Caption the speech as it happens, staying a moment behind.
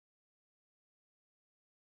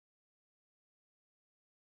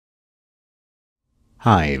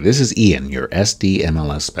Hi, this is Ian, your SD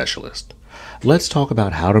MLS specialist. Let's talk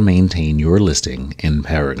about how to maintain your listing in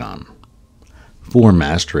Paragon. For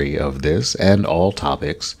mastery of this and all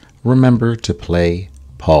topics, remember to play,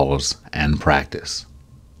 pause, and practice.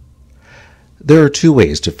 There are two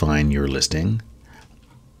ways to find your listing.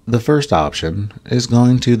 The first option is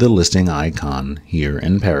going to the listing icon here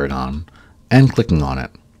in Paragon and clicking on it.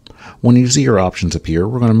 When you see your options appear,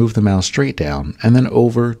 we're going to move the mouse straight down and then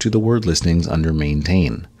over to the word listings under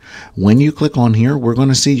maintain. When you click on here, we're going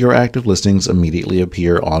to see your active listings immediately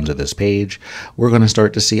appear onto this page. We're going to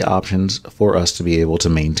start to see options for us to be able to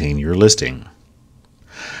maintain your listing.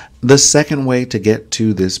 The second way to get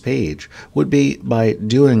to this page would be by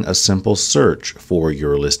doing a simple search for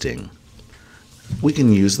your listing. We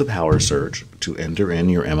can use the power search to enter in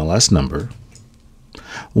your MLS number.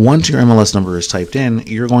 Once your MLS number is typed in,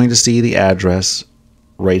 you're going to see the address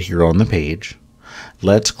right here on the page.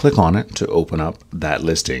 Let's click on it to open up that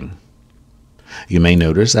listing. You may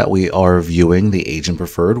notice that we are viewing the agent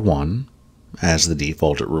preferred one as the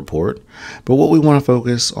default report, but what we want to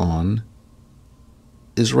focus on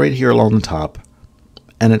is right here along the top,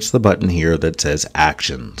 and it's the button here that says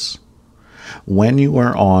Actions. When you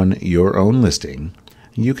are on your own listing,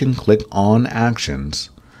 you can click on Actions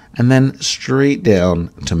and then straight down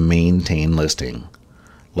to Maintain Listing.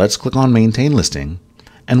 Let's click on Maintain Listing,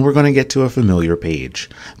 and we're going to get to a familiar page.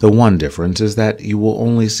 The one difference is that you will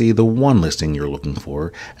only see the one listing you're looking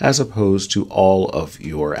for, as opposed to all of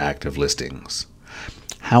your active listings.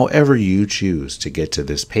 However you choose to get to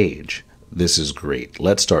this page, this is great.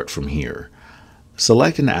 Let's start from here.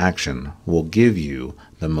 Select an action will give you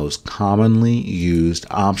the most commonly used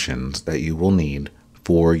options that you will need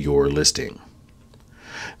for your listing.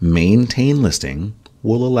 Maintain Listing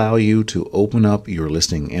will allow you to open up your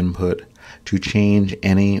listing input to change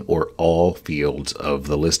any or all fields of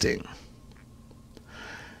the listing.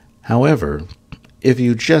 However, if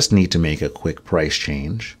you just need to make a quick price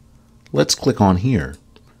change, let's click on here.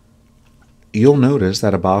 You'll notice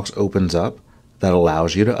that a box opens up that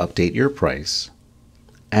allows you to update your price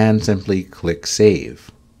and simply click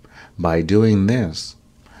Save. By doing this,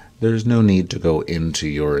 there's no need to go into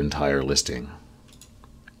your entire listing.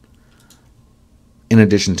 In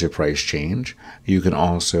addition to price change, you can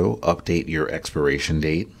also update your expiration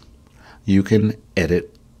date. You can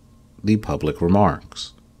edit the public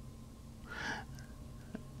remarks.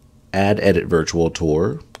 Add Edit Virtual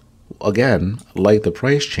Tour. Again, like the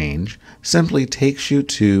price change, simply takes you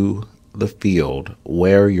to the field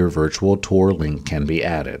where your virtual tour link can be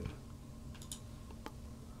added.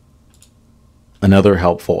 Another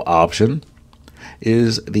helpful option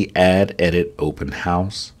is the Add Edit Open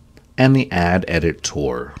House and the Add Edit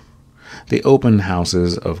Tour. The open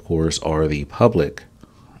houses, of course, are the public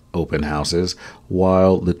open houses,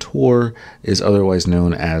 while the tour is otherwise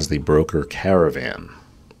known as the broker caravan.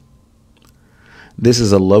 This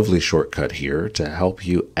is a lovely shortcut here to help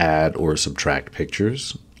you add or subtract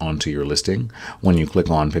pictures onto your listing. When you click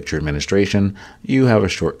on Picture Administration, you have a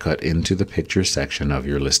shortcut into the picture section of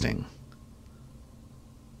your listing.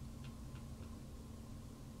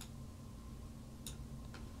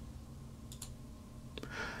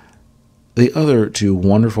 The other two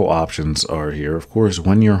wonderful options are here. Of course,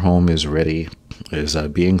 when your home is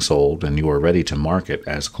being sold and you are ready to market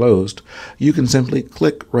as closed, you can simply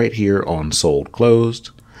click right here on Sold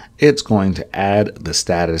Closed. It's going to add the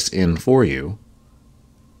status in for you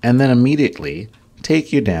and then immediately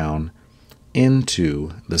take you down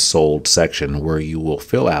into the sold section where you will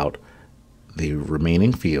fill out the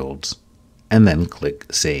remaining fields and then click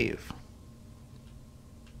Save.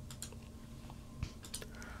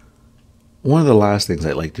 One of the last things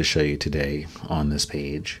I'd like to show you today on this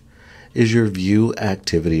page is your View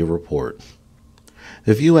Activity Report.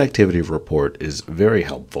 The View Activity Report is very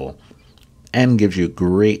helpful and gives you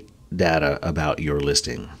great data about your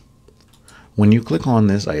listing. When you click on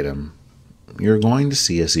this item, you're going to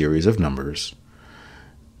see a series of numbers.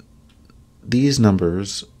 These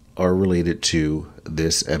numbers are related to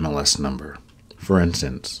this MLS number. For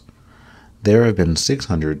instance, there have been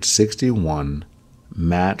 661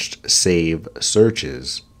 matched save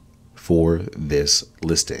searches for this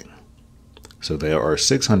listing. So there are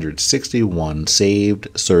 661 saved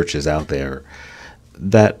searches out there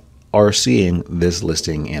that are seeing this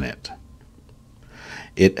listing in it.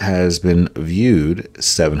 It has been viewed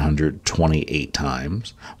 728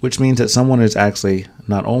 times, which means that someone has actually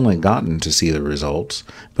not only gotten to see the results,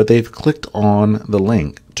 but they've clicked on the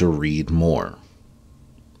link to read more.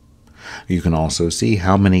 You can also see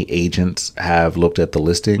how many agents have looked at the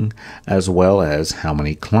listing, as well as how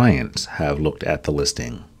many clients have looked at the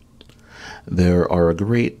listing. There are a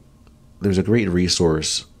great there's a great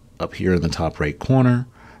resource up here in the top right corner,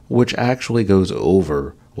 which actually goes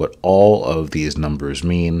over what all of these numbers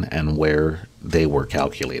mean and where they were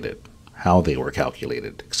calculated, how they were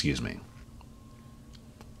calculated, excuse me.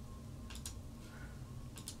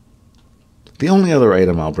 The only other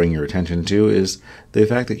item I'll bring your attention to is the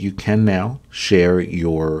fact that you can now share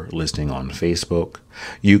your listing on Facebook.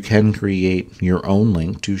 You can create your own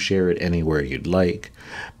link to share it anywhere you'd like.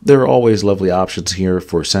 There are always lovely options here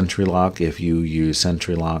for SentryLock. If you use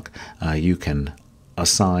SentryLock, you can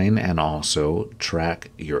assign and also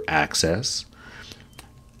track your access.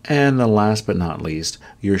 And the last but not least,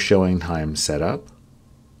 your showing time setup.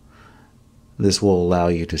 This will allow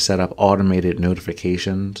you to set up automated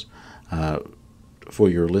notifications for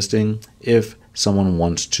your listing if someone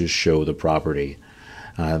wants to show the property.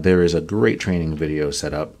 There is a great training video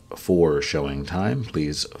set up for showing time.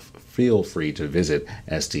 Please feel free to visit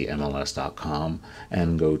sdmls.com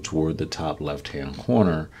and go toward the top left-hand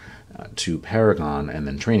corner to Paragon and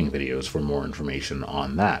then training videos for more information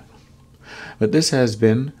on that. But this has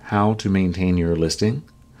been how to maintain your listing.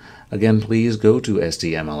 Again, please go to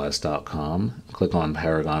sdmls.com, click on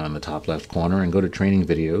Paragon in the top left corner, and go to training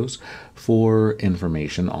videos for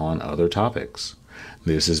information on other topics.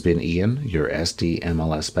 This has been Ian, your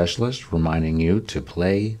SDMLS specialist, reminding you to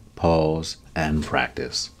play, pause, and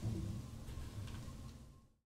practice.